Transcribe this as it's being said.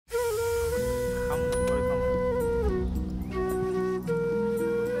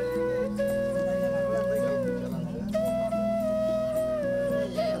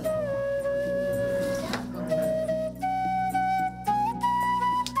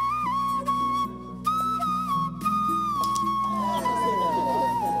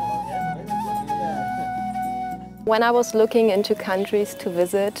When I was looking into countries to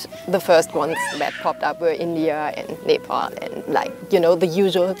visit, the first ones that popped up were India and Nepal and the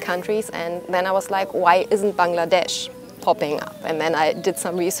usual countries. And then I was like, why isn't Bangladesh popping up? And then I did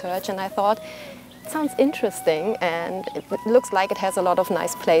some research and I thought, it sounds interesting and it looks like it has a lot of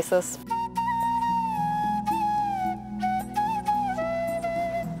nice places.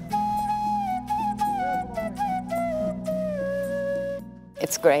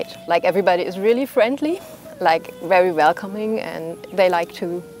 It's great. Like, everybody is really friendly, like very welcoming, and they like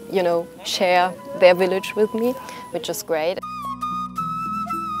to, share their village with me, which is great.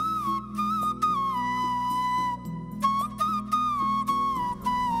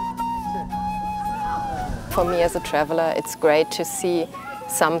 For me as a traveler, it's great to see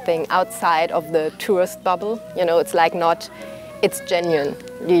something outside of the tourist bubble. It's like it's genuine.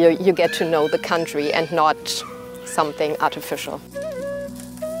 You get to know the country and not something artificial.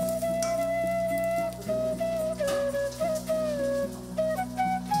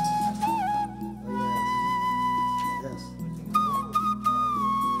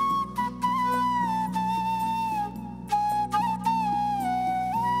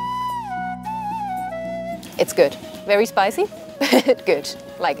 It's good. Very spicy, but good.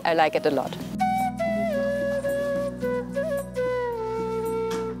 I like it a lot.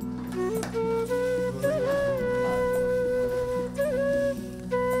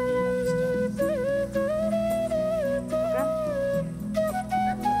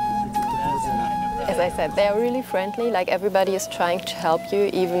 As I said, they are really friendly. Like, everybody is trying to help you,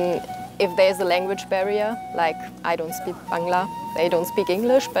 even if there's a language barrier. Like, I don't speak Bangla, they don't speak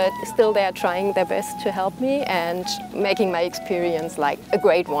English, but still they are trying their best to help me and making my experience like a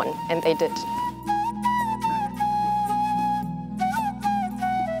great one, and they did.